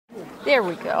There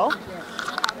we go.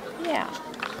 Yeah.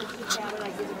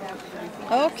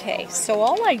 Okay, so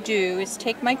all I do is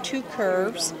take my two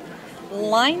curves,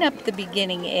 line up the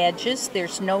beginning edges.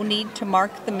 There's no need to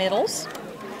mark the middles.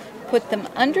 Put them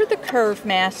under the curve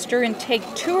master and take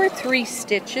 2 or 3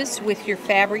 stitches with your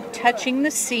fabric touching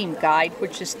the seam guide,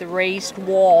 which is the raised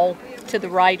wall to the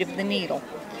right of the needle.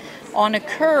 On a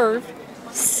curve,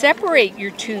 separate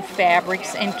your two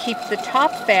fabrics and keep the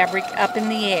top fabric up in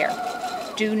the air.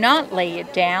 Do not lay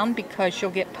it down because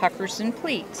you'll get puckers and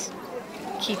pleats.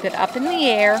 Keep it up in the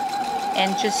air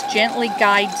and just gently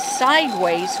guide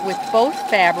sideways with both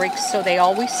fabrics so they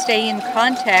always stay in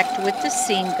contact with the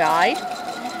seam guide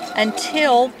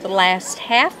until the last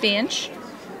 ½ inch,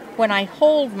 when I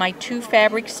hold my two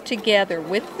fabrics together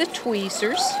with the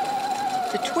tweezers.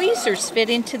 The tweezers fit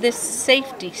into this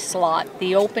safety slot,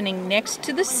 the opening next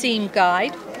to the seam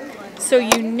guide, so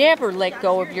you never let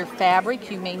go of your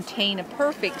fabric. You maintain a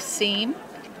perfect seam,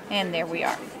 and there we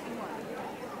are.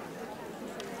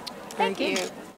 Thank you.